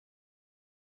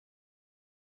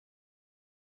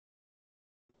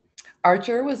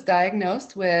Archer was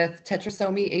diagnosed with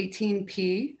tetrasomy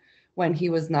 18p when he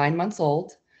was 9 months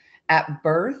old. At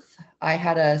birth, I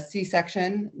had a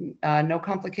C-section, no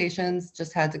complications,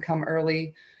 just had to come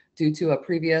early due to a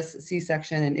previous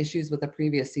C-section and issues with a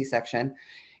previous C-section.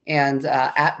 And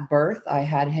at birth, I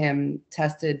had him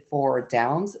tested for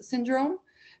Down's syndrome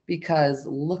because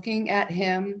looking at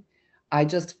him, I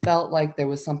just felt like there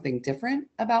was something different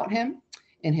about him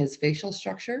in his facial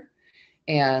structure.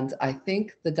 And I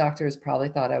think the doctors probably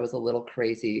thought I was a little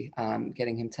crazy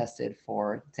getting him tested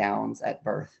for Downs at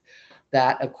birth.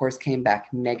 That, of course, came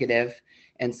back negative.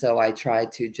 And so I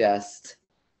tried to just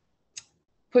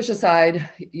push aside,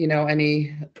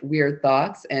 any weird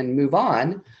thoughts and move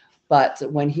on. But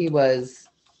when he was,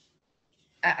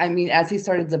 I mean, as he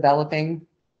started developing,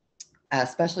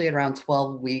 especially at around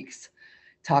 12 weeks,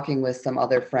 talking with some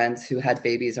other friends who had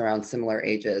babies around similar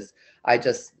ages, I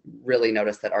just really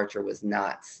noticed that Archer was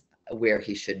not where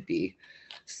he should be.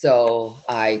 So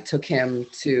I took him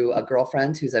to a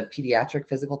girlfriend who's a pediatric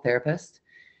physical therapist,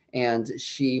 and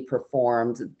she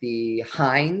performed the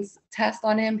Hines test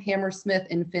on him, Hammersmith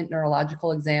Infant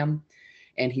Neurological Exam,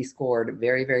 and he scored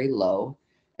very, very low.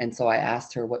 And so I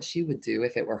asked her what she would do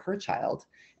if it were her child,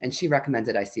 and she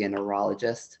recommended I see a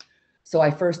neurologist. So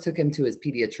I first took him to his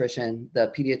pediatrician.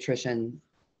 The pediatrician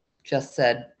just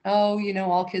said, oh,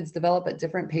 all kids develop at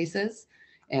different paces,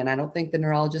 and I don't think the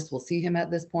neurologist will see him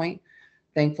at this point.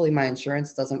 Thankfully, my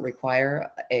insurance doesn't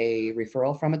require a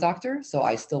referral from a doctor, so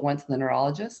I still went to the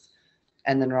neurologist,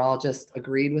 and the neurologist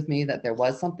agreed with me that there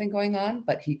was something going on,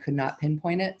 but he could not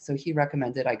pinpoint it, so he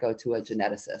recommended I go to a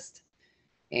geneticist.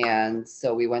 And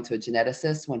so we went to a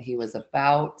geneticist when he was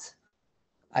about,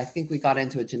 I think we got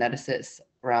into a geneticist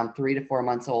around 3 to 4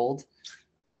 months old.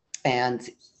 And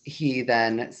he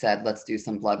then said, let's do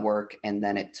some blood work. And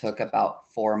then it took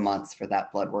about 4 months for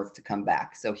that blood work to come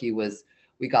back. So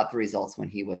we got the results when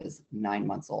he was 9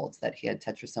 months old that he had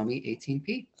tetrasomy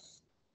 18p.